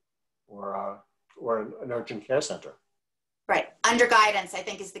room or an urgent care center. Right, under guidance, I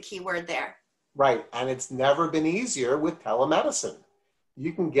think is the key word there. Right, and it's never been easier with telemedicine.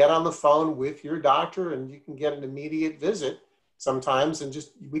 You can get on the phone with your doctor and you can get an immediate visit sometimes, and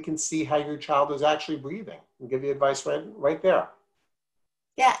we can see how your child is actually breathing and give you advice right there.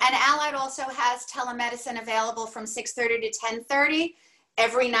 Yeah, and Allied also has telemedicine available from 6:30 to 10:30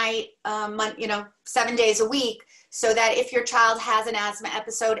 every night, 7 days a week, so that if your child has an asthma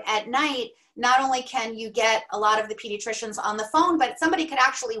episode at night, not only can you get a lot of the pediatricians on the phone, but somebody could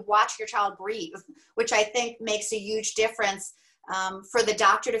actually watch your child breathe, which I think makes a huge difference for the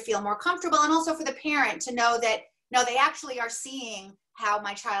doctor to feel more comfortable, and also for the parent to know that, no, they actually are seeing how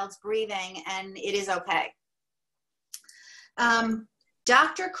my child's breathing and it is okay.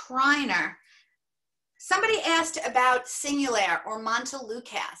 Dr. Kreiner, somebody asked about Singulair or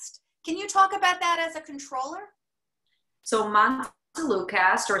Montelukast. Can you talk about that as a controller? So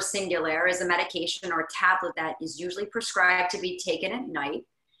Montelukast or Singulair is a medication or tablet that is usually prescribed to be taken at night.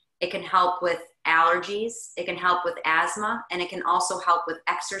 It can help with allergies, it can help with asthma, and it can also help with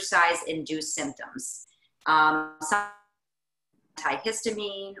exercise-induced symptoms. Some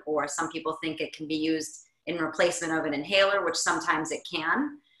antihistamine, or some people think it can be used in replacement of an inhaler, which sometimes it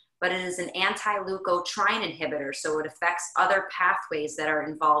can, but it is an anti-leukotriene inhibitor, so it affects other pathways that are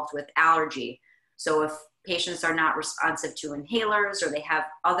involved with allergy. So if patients are not responsive to inhalers or they have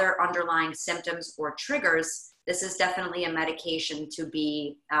other underlying symptoms or triggers, this is definitely a medication to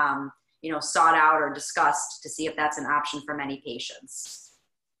be sought out or discussed to see if that's an option for many patients.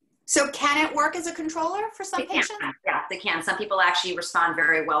 So can it work as a controller for some patients? Yeah, they can. Some people actually respond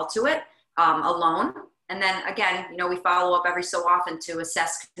very well to it alone. And then again, we follow up every so often to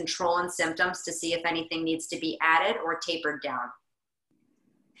assess control and symptoms to see if anything needs to be added or tapered down.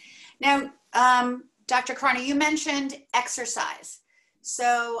 Now, Dr. Kreiner, you mentioned exercise.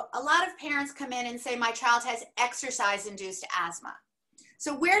 So a lot of parents come in and say, my child has exercise-induced asthma.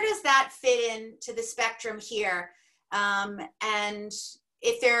 So where does that fit into the spectrum here? And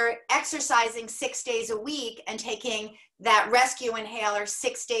if they're exercising 6 days a week and taking that rescue inhaler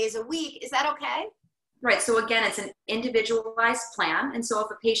 6 days a week, is that okay? Right, so again, it's an individualized plan. And so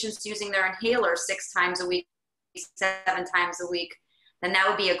if a patient's using their inhaler 6 times a week, 7 times a week, then that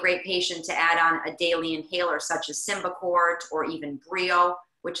would be a great patient to add on a daily inhaler such as Symbicort or even Brio,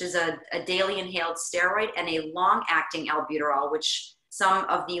 which is a daily inhaled steroid, and a long-acting albuterol, which some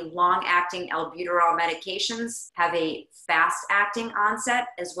of the long-acting albuterol medications have a fast-acting onset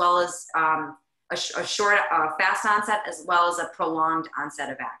as well as a short fast onset as well as a prolonged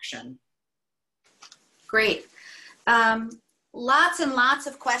onset of action. Great. Lots and lots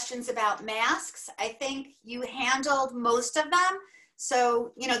of questions about masks. I think you handled most of them.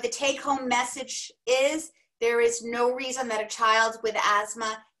 So, the take-home message is there is no reason that a child with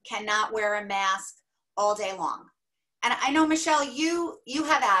asthma cannot wear a mask all day long. And I know, Michelle, you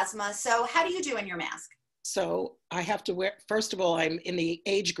have asthma, so how do you do in your mask? So I have to wear, first of all, I'm in the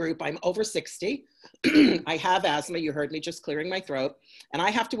age group, I'm over 60. I have asthma, you heard me just clearing my throat, and I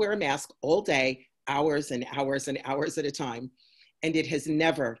have to wear a mask all day hours and hours and hours at a time, and it has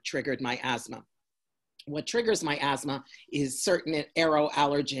never triggered my asthma. What triggers my asthma is certain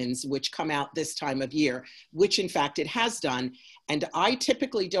aeroallergens, which come out this time of year, which in fact it has done. And I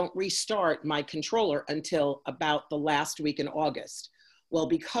typically don't restart my controller until about the last week in August. Well,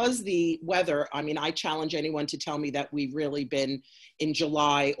 because the weather, I mean, I challenge anyone to tell me that we've really been in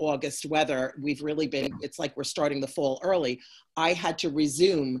July, August weather, we've really been, it's like we're starting the fall early. I had to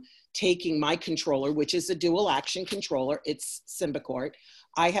resume taking my controller, which is a dual action controller, it's Symbicort.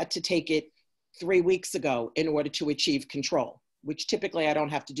 I had to take it 3 weeks ago in order to achieve control, which typically I don't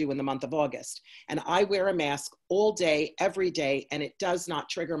have to do in the month of August. And I wear a mask all day, every day, and it does not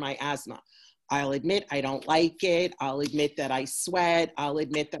trigger my asthma. I'll admit I don't like it. I'll admit that I sweat. I'll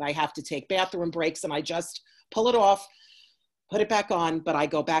admit that I have to take bathroom breaks and I just pull it off, put it back on, but I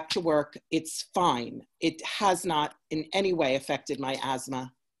go back to work. It's fine. It has not in any way affected my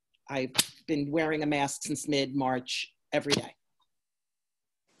asthma. I've been wearing a mask since mid-March every day.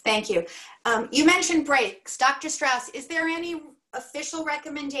 Thank you. You mentioned breaks. Dr. Strauss, is there any official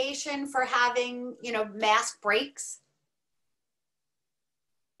recommendation for having, mask breaks?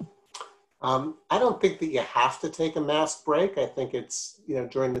 I don't think that you have to take a mask break. I think it's,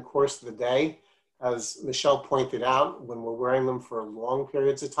 during the course of the day, as Michelle pointed out, when we're wearing them for long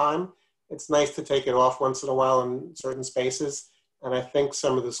periods of time, it's nice to take it off once in a while in certain spaces. And I think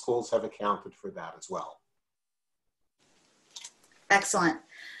some of the schools have accounted for that as well. Excellent.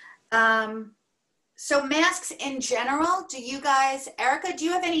 So masks in general, do you guys, Erica, do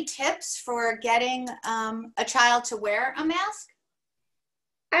you have any tips for getting a child to wear a mask?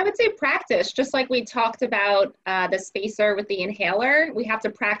 I would say practice, just like we talked about the spacer with the inhaler. We have to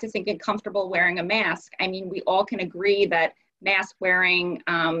practice and get comfortable wearing a mask. I mean, we all can agree that mask wearing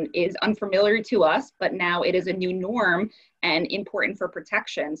is unfamiliar to us, but now it is a new norm and important for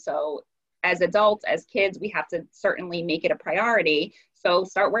protection. So as adults, as kids, we have to certainly make it a priority. So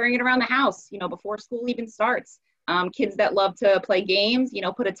start wearing it around the house, before school even starts. Kids that love to play games,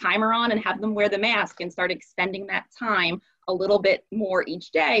 put a timer on and have them wear the mask and start extending that time a little bit more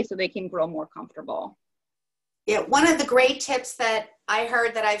each day so they can grow more comfortable. Yeah, one of the great tips that I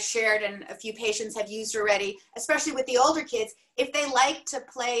heard that I've shared and a few patients have used already, especially with the older kids, if they like to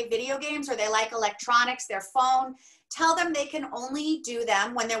play video games or they like electronics, their phone, tell them they can only do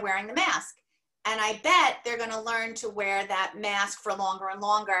them when they're wearing the mask. And I bet they're going to learn to wear that mask for longer and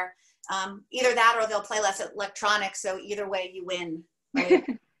longer. Either that or they'll play less electronics. So either way you win, right?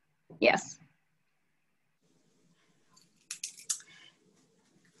 Yes.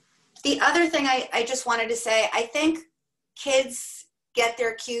 The other thing I just wanted to say, I think kids get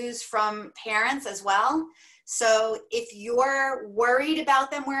their cues from parents as well. So if you're worried about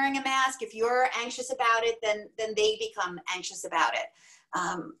them wearing a mask, if you're anxious about it, then they become anxious about it.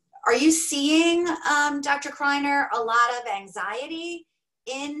 Are you seeing, Dr. Kreiner, a lot of anxiety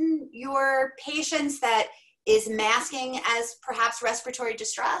in your patients that is masking as perhaps respiratory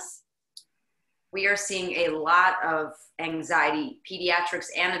distress? We are seeing a lot of anxiety, pediatrics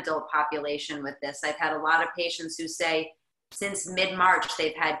and adult population with this. I've had a lot of patients who say since mid-March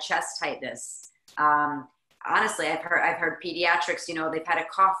they've had chest tightness. Honestly, I've heard pediatrics, they've had a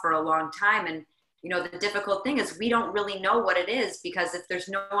cough for a long time, and the difficult thing is we don't really know what it is, because if there's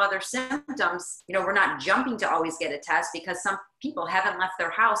no other symptoms, we're not jumping to always get a test because some people haven't left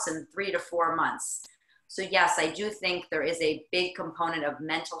their house in 3 to 4 months. So yes, I do think there is a big component of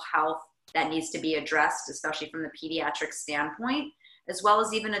mental health that needs to be addressed, especially from the pediatric standpoint, as well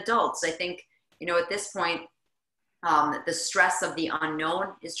as even adults. I think, at this point, the stress of the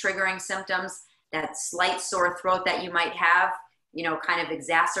unknown is triggering symptoms. That slight sore throat that you might have, kind of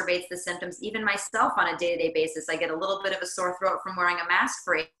exacerbates the symptoms. Even myself on a day-to-day basis, I get a little bit of a sore throat from wearing a mask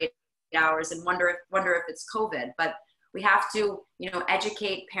for 8 hours and wonder if it's COVID. But we have to,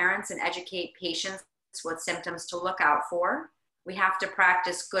 educate parents and educate patients what symptoms to look out for. We have to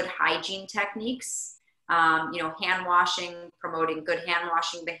practice good hygiene techniques, hand washing, promoting good hand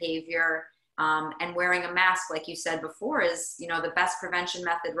washing behavior, and wearing a mask, like you said before, is, the best prevention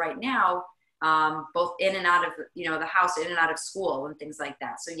method right now, both in and out of, the house, in and out of school and things like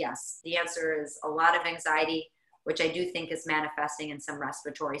that. So yes, the answer is a lot of anxiety, which I do think is manifesting in some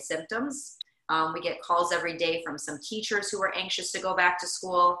respiratory symptoms. We get calls every day from some teachers who are anxious to go back to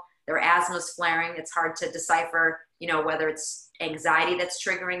school. Their asthma's flaring. It's hard to decipher, whether it's anxiety that's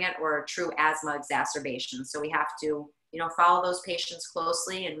triggering it or a true asthma exacerbation. So we have to, follow those patients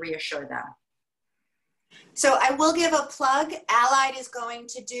closely and reassure them. So I will give a plug. Allied is going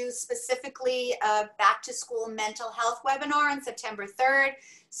to do specifically a back to school mental health webinar on September 3rd.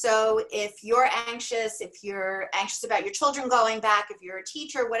 So if you're anxious about your children going back, if you're a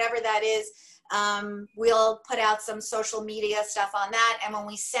teacher, whatever that is, We'll put out some social media stuff on that. And when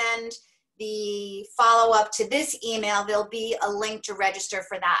we send the follow-up to this email, there'll be a link to register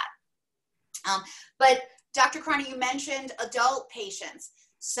for that. But Dr. Kreiner, you mentioned adult patients.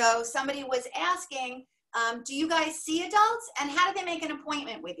 So somebody was asking, do you guys see adults, and how do they make an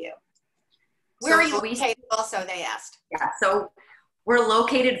appointment with you? Where are you located also, they asked. Yeah, so we're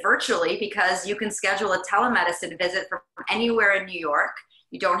located virtually because you can schedule a telemedicine visit from anywhere in New York.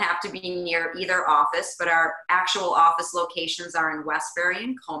 You don't have to be near either office, but our actual office locations are in Westbury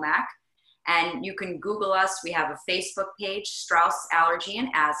and Comac. And you can Google us. We have a Facebook page, Strauss Allergy and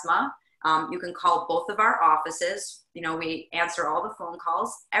Asthma. You can call both of our offices. You know, we answer all the phone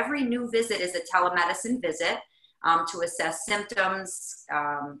calls. Every new visit is a telemedicine visit to assess symptoms,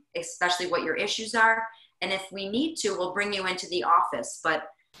 especially what your issues are. And if we need to, we'll bring you into the office. But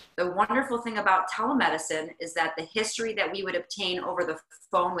the wonderful thing about telemedicine is that the history that we would obtain over the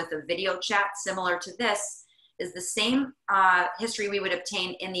phone with a video chat similar to this is the same history we would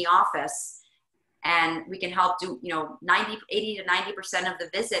obtain in the office. And we can help do, 80 to 90% of the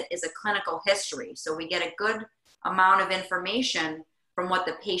visit is a clinical history. So we get a good amount of information from what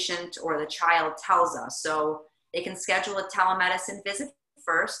the patient or the child tells us. So they can schedule a telemedicine visit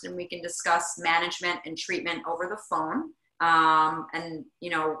first, and we can discuss management and treatment over the phone. And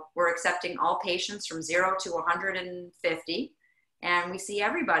we're accepting all patients from 0 to 150, and we see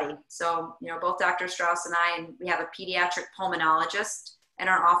everybody. So, both Dr. Strauss and I, and we have a pediatric pulmonologist in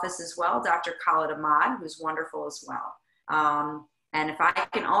our office as well, Dr. Khalid Ahmad, who's wonderful as well. And if I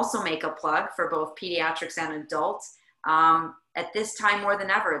can also make a plug for both pediatrics and adults, at this time more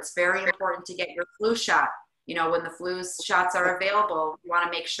than ever, it's very important to get your flu shot. When the flu shots are available, you want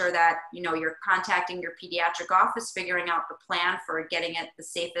to make sure that, you're contacting your pediatric office, figuring out the plan for getting it the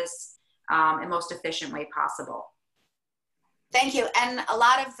safest and most efficient way possible. Thank you. And a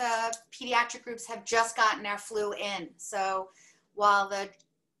lot of the pediatric groups have just gotten their flu in. So while the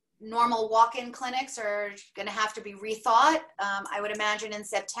normal walk-in clinics are going to have to be rethought, I would imagine in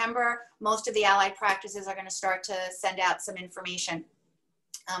September, most of the allied practices are going to start to send out some information.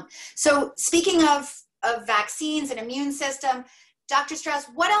 So speaking of vaccines and immune system, Dr. Strauss,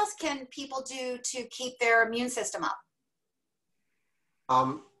 what else can people do to keep their immune system up?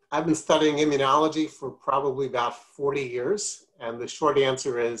 I've been studying immunology for probably about 40 years, and the short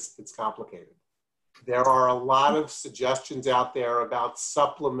answer is it's complicated. There are a lot of suggestions out there about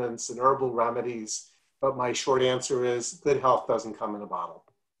supplements and herbal remedies, but my short answer is good health doesn't come in a bottle.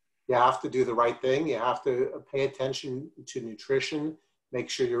 You have to do the right thing. You have to pay attention to nutrition. Make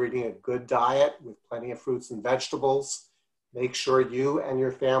sure you're eating a good diet with plenty of fruits and vegetables. Make sure you and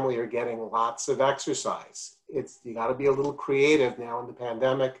your family are getting lots of exercise. You got to be a little creative now in the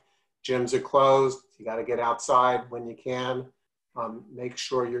pandemic. Gyms are closed. You got to get outside when you can. Make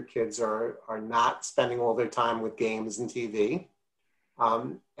sure your kids are not spending all their time with games and TV.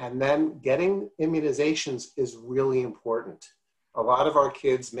 And then getting immunizations is really important. A lot of our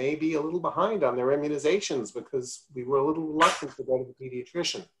kids may be a little behind on their immunizations because we were a little reluctant to go to the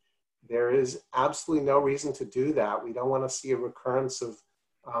pediatrician. There is absolutely no reason to do that. We don't want to see a recurrence of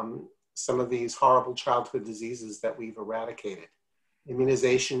some of these horrible childhood diseases that we've eradicated.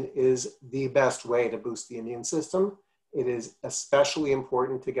 Immunization is the best way to boost the immune system. It is especially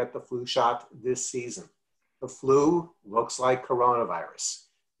important to get the flu shot this season. The flu looks like coronavirus.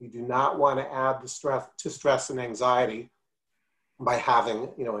 You do not want to add the stress and anxiety by having,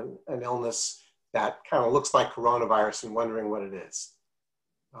 an illness that kind of looks like coronavirus and wondering what it is.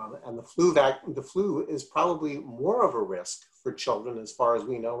 And the flu is probably more of a risk for children, as far as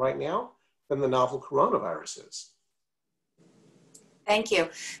we know right now, than the novel coronavirus is. Thank you.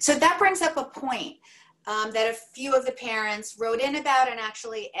 So that brings up a point that a few of the parents wrote in about and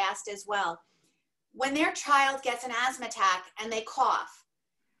actually asked as well. When their child gets an asthma attack and they cough,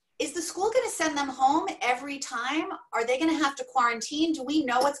 is the school going to send them home every time? Are they going to have to quarantine? Do we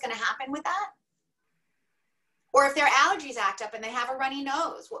know what's going to happen with that? Or if their allergies act up and they have a runny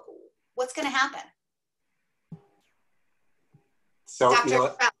nose, what's going to happen? So, Dr.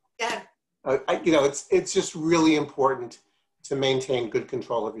 Go ahead. it's just really important to maintain good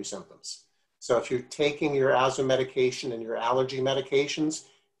control of your symptoms. So if you're taking your asthma medication and your allergy medications,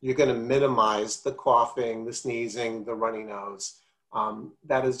 you're going to minimize the coughing, the sneezing, the runny nose.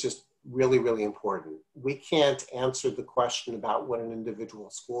 That is just really, really important. We can't answer the question about what an individual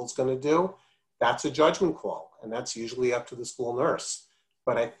school is going to do. That's a judgment call, and that's usually up to the school nurse.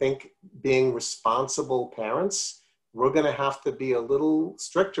 But I think being responsible parents, we're going to have to be a little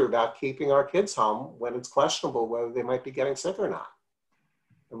stricter about keeping our kids home when it's questionable whether they might be getting sick or not.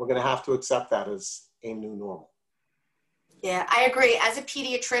 And we're going to have to accept that as a new normal. Yeah, I agree. As a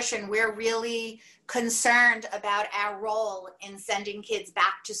pediatrician, we're really concerned about our role in sending kids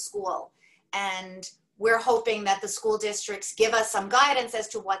back to school. And we're hoping that the school districts give us some guidance as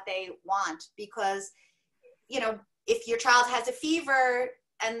to what they want, because, you know, if your child has a fever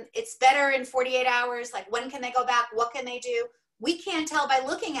and it's better in 48 hours, like when can they go back? What can they do? We can't tell by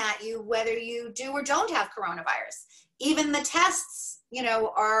looking at you whether you do or don't have coronavirus. Even the tests, you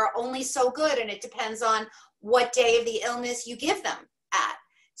know, are only so good, and it depends on what day of the illness you give them at.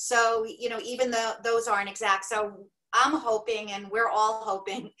 So, you know, even though those aren't exact. So I'm hoping, and we're all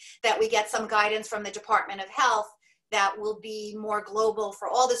hoping, that we get some guidance from the Department of Health that will be more global for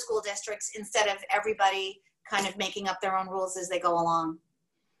all the school districts, instead of everybody kind of making up their own rules as they go along.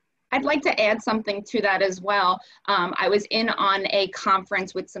 I'd like to add something to that as well. I was in on a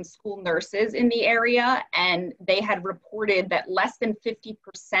conference with some school nurses in the area, and they had reported that less than 50%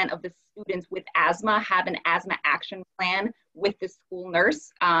 of the students with asthma have an asthma action plan with the school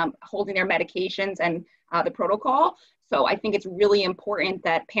nurse, holding their medications and the protocol. So I think it's really important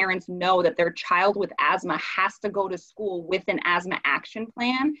that parents know that their child with asthma has to go to school with an asthma action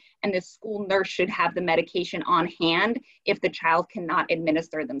plan, and the school nurse should have the medication on hand if the child cannot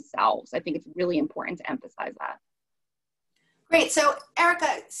administer themselves. I think it's really important to emphasize that. Great. So Erica,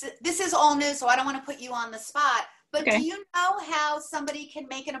 this is all new, so I don't want to put you on the spot, but Okay. Do you know how somebody can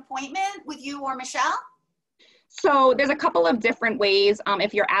make an appointment with you or Michelle? So there's a couple of different ways.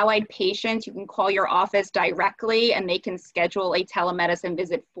 If you're allied patients, you can call your office directly and they can schedule a telemedicine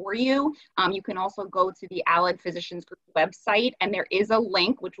visit for you. You can also go to the Allied Physicians Group website, and there is a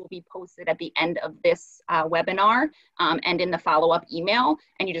link which will be posted at the end of this webinar and in the follow-up email.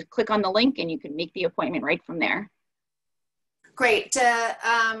 And you just click on the link and you can make the appointment right from there. Great.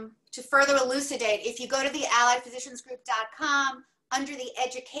 To further elucidate, if you go to the alliedphysiciansgroup.com, under the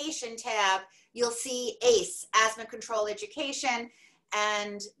education tab, you'll see ACE, Asthma Control Education,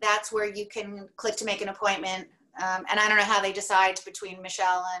 and that's where you can click to make an appointment. And I don't know how they decide between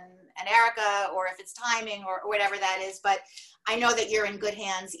Michelle and Erica, or if it's timing or whatever that is, but I know that you're in good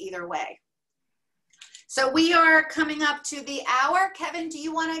hands either way. So we are coming up to the hour. Kevin, do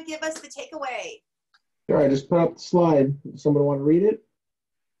you want to give us the takeaway? Sure, I just put up the slide. Someone want to read it?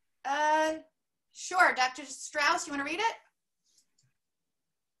 Sure. Dr. Strauss, you want to read it?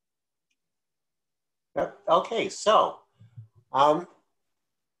 Okay, so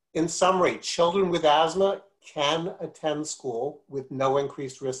in summary, children with asthma can attend school with no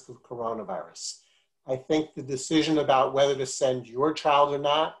increased risk of coronavirus. I think the decision about whether to send your child or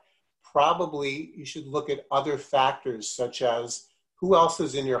not, probably you should look at other factors, such as who else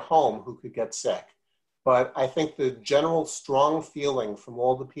is in your home who could get sick. But I think the general strong feeling from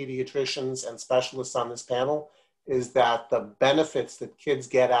all the pediatricians and specialists on this panel is that the benefits that kids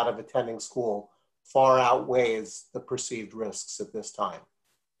get out of attending school far outweighs the perceived risks at this time.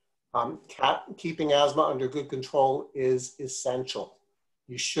 Keeping asthma under good control is essential.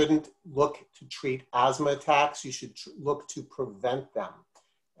 You shouldn't look to treat asthma attacks, you should look to prevent them.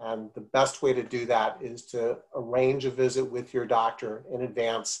 And the best way to do that is to arrange a visit with your doctor in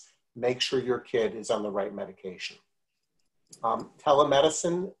advance, make sure your kid is on the right medication.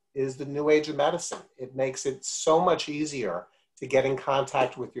 Telemedicine is the new age of medicine. It makes it so much easier to get in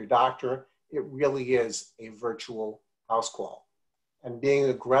contact with your doctor. It really is a virtual house call. And being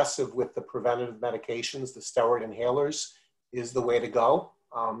aggressive with the preventative medications, the steroid inhalers, is the way to go.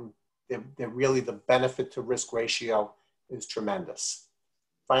 They're really, the benefit to risk ratio is tremendous.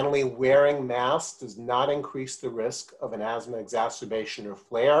 Finally, wearing masks does not increase the risk of an asthma exacerbation or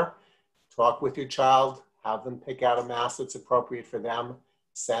flare. Talk with your child, have them pick out a mask that's appropriate for them.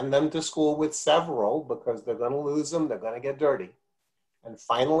 Send them to school with several, because they're going to lose them, they're going to get dirty. And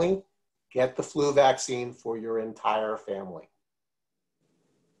finally, get the flu vaccine for your entire family.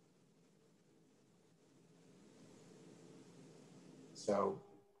 So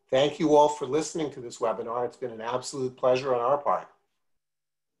thank you all for listening to this webinar. It's been an absolute pleasure on our part.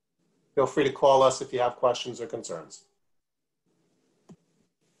 Feel free to call us if you have questions or concerns.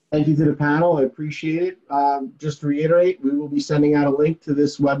 Thank you to the panel. I appreciate it. Just to reiterate, we will be sending out a link to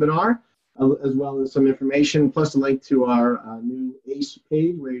this webinar, as well as some information, plus a link to our new ACE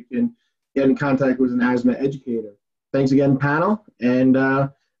page where you can get in contact with an asthma educator. Thanks again, panel. And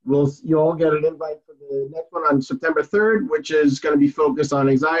you all get an invite for the next one on September 3rd, which is going to be focused on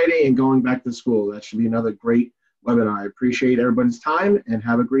anxiety and going back to school. That should be another great webinar. I appreciate everybody's time, and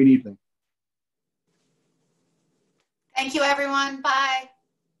have a great evening. Thank you, everyone. Bye.